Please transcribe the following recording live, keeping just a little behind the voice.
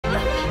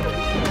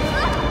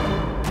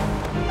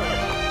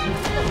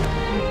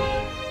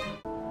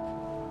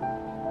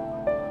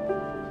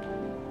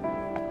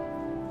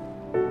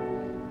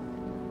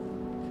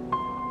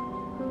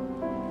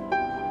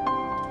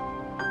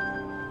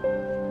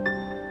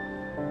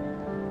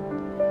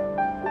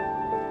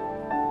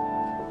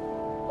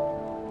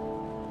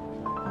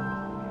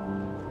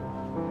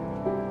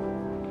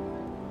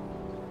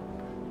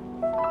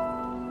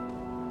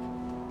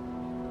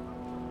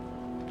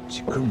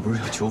这哥们不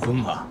是要求婚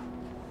吗？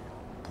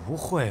不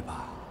会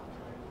吧？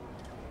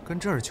跟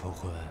这儿求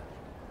婚，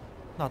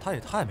那他也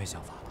太没想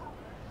法了。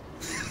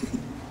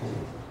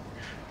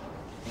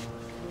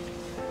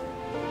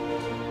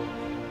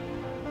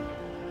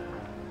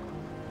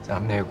咱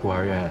们那个孤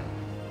儿院，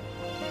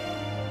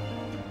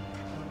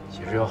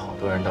其实有好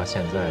多人到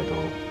现在都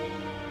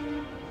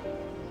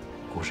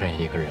孤身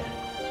一个人，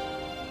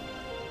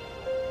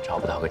找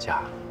不到个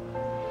家。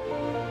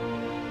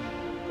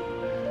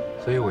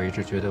所以我一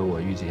直觉得我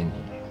遇见你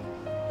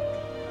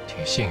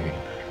挺幸运的。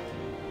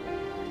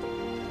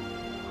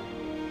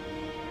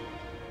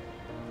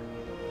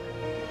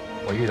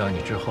我遇到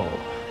你之后，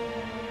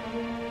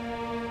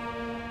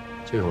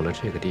就有了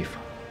这个地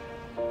方。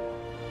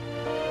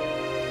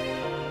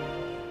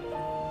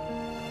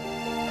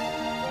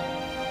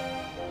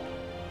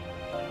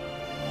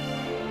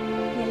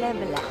你累不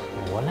累？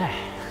不累。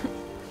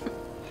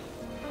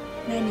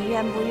那你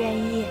愿不愿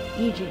意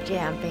一直这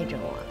样背着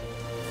我？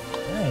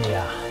哎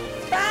呀，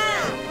爸！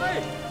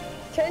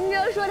陈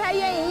哲说他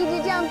愿意一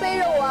直这样背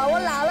着我，我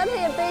老了他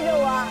也背着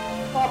我。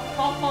好，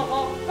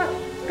快，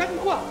赶紧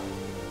过！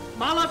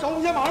马拉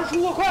手先往上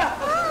出，快！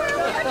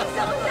你手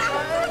下。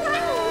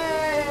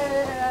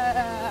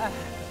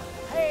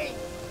嘿，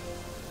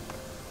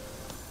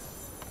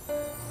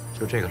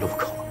就这个路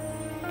口，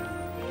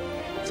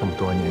这么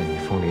多年你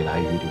风里来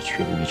雨里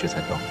去的一直在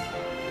等我，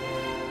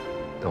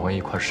等我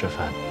一块吃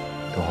饭，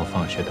等我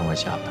放学，等我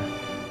下班。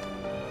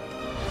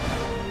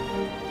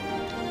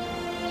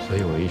所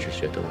以我一直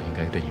觉得我应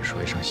该对你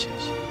说一声谢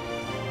谢，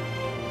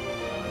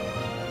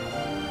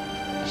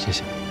谢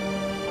谢你，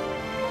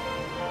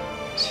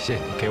谢谢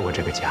你给我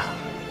这个家，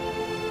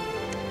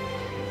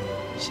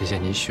谢谢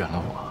你选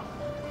了我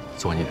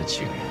做你的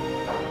情人。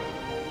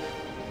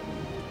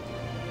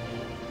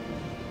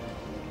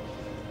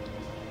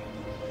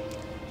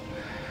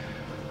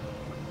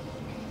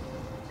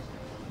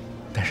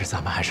但是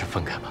咱们还是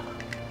分开吧。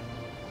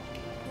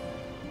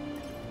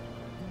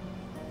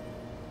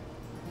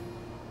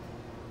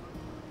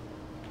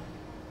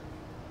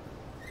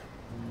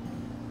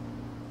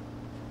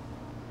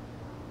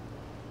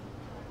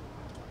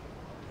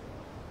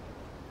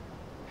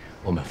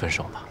我们分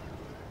手吧。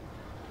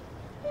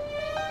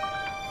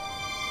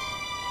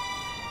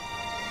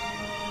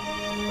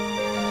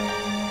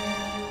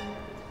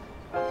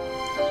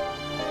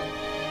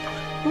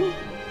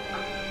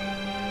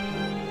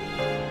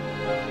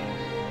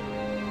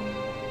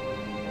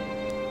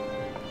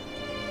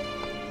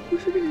不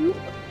是这句话，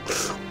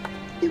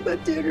你把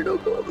戒指都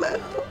给我买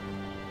好。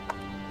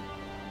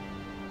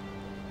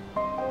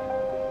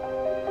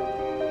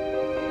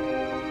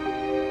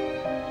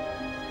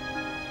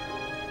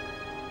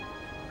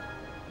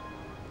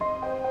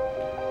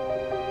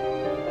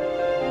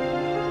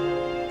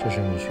这是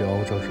你去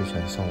欧洲之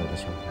前送我的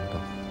小红豆。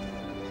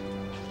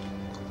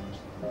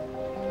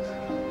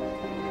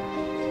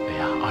哎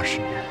呀，20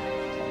年，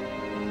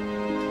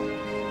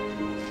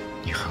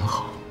你很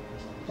好，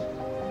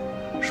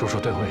叔叔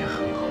对我也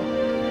很好，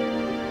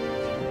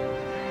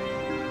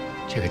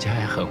这个家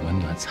也很温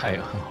暖，菜也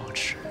很好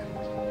吃。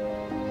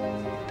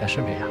但是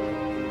美雅，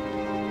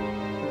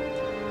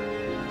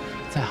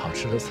再好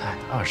吃的菜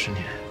，20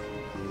年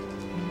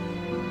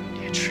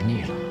也吃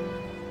腻了。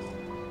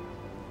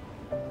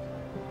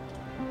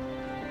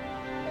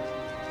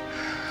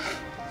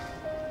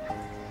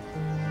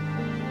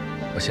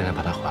我现在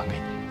把它还给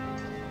你，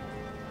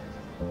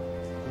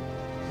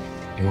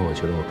因为我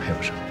觉得我配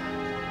不上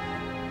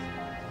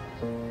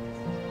他，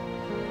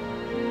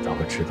找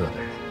个值得的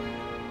人。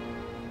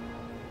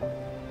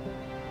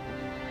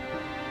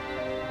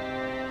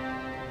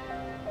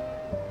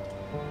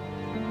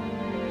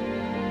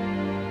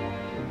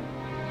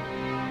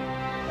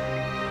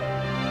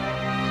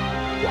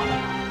完了。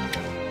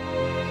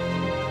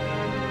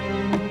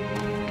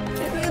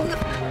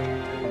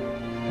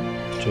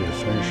这是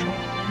分手。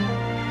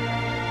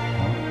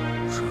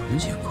什么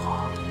情况？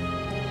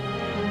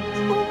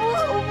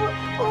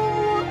我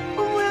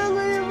不要跟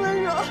你分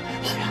手。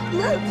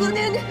那昨天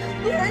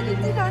你还去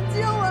机场接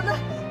我的，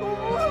我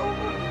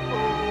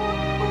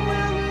不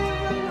要跟你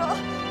分手。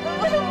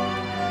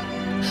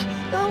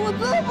我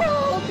做的不好，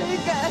我可以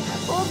改，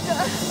我改。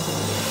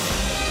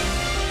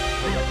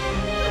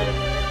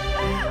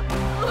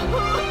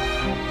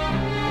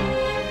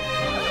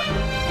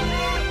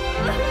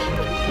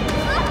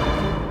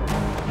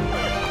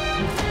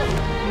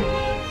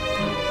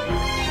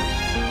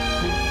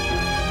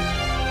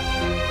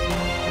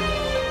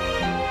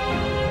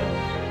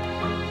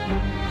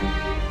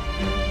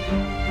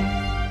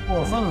过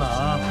分了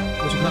啊！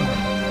过去看看。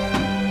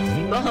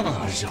那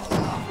么小子。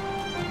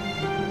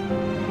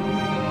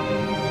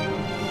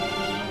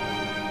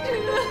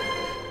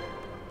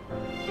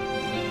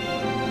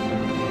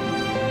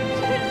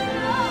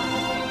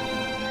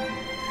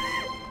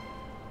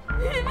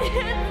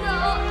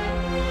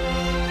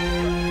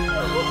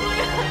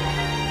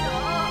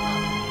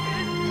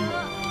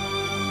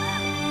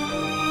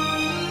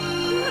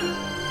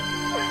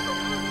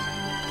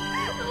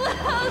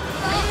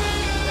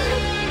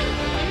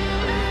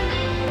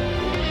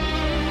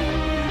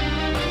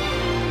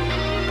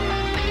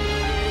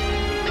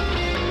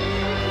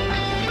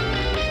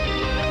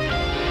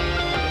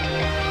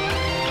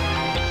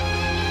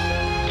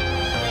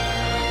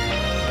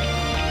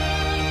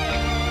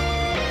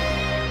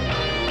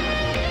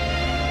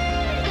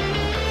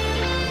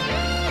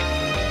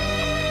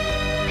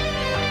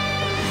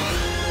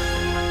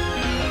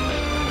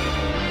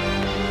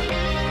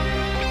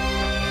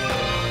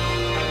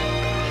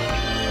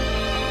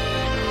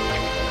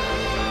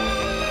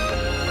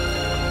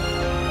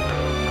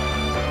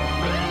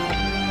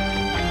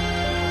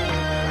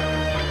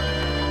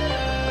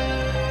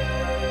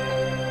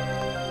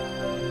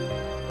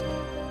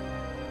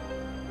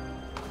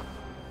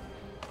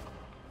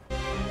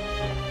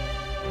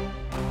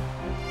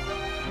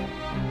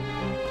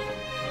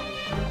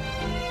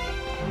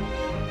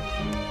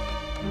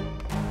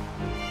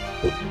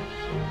晨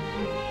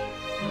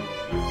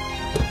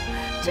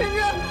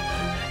晨，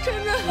晨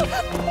晨，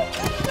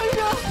晨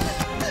晨，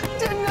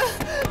晨晨，晨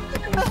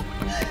晨，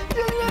你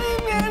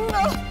别走，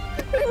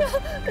晨晨，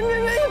晨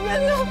晨，你别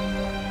走，晨晨，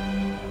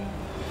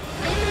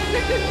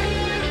你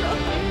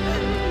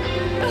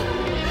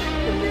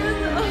别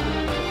走，你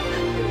别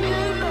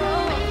走，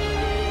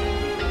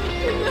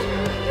晨晨，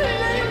晨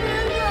晨，你别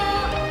走，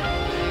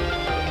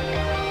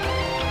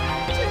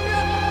晨晨，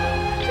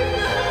晨晨。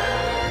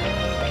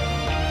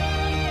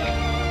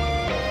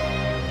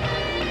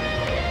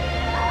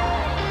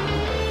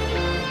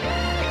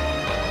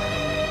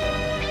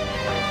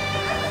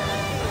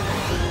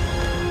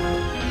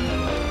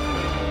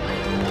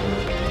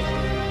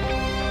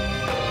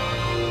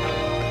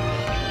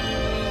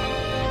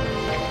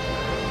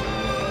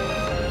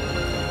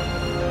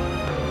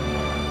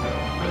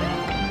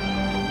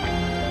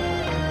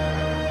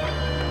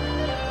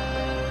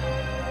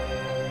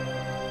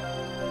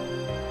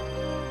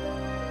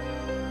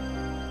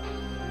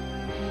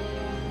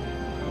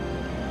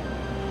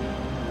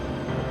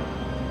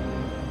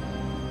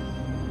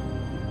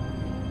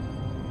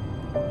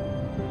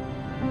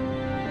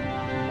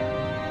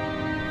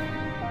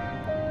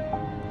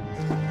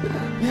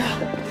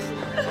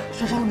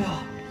受伤了没有？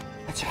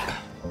来，起来，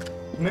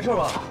你没事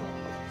吧？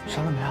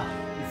伤了没有？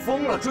你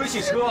疯了，追汽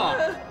车啊！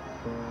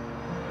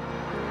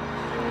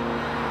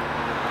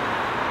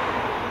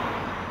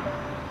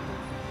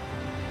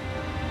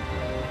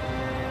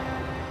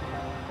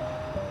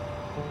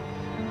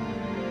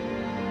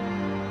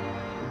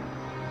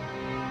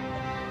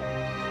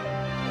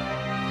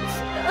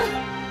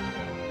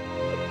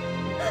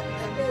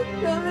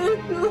张六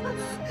叔，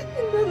你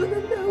能不能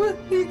带我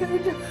离开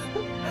这？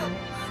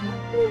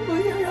我不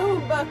想让我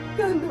爸看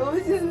到我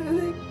现在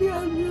的样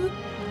子。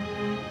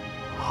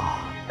好，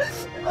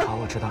好，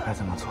我知道该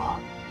怎么做。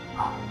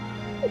啊，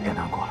别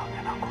难过了，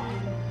别难过了，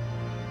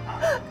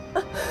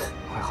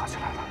会好起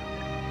来的。